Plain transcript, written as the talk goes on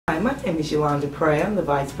my name is Yolanda Pratt. I'm the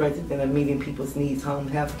Vice President of Meeting People's Needs Home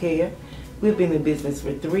Health Care. We've been in business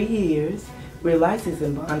for 3 years. We're licensed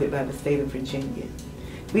and bonded by the state of Virginia.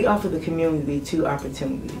 We offer the community 2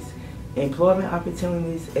 opportunities: employment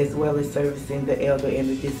opportunities as well as servicing the elder and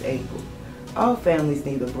the disabled. All families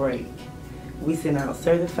need a break. We send out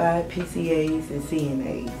certified PCAs and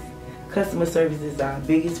CNAs. Customer service is our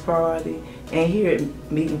biggest priority, and here at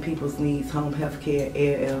Meeting People's Needs Home Health Care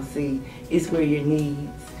LLC is where your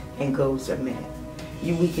needs and goals are met.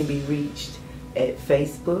 We can be reached at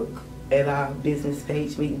Facebook, at our business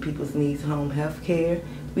page, Meeting People's Needs Home Health Care.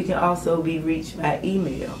 We can also be reached by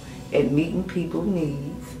email at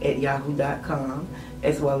meetingpeopleneeds@yahoo.com,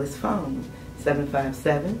 as well as phone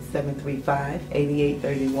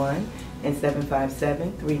 757-735-8831 and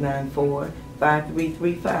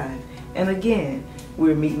 757-394-5335. And again,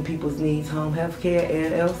 we're Meeting People's Needs Home Health Care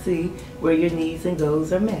LLC, where your needs and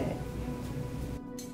goals are met.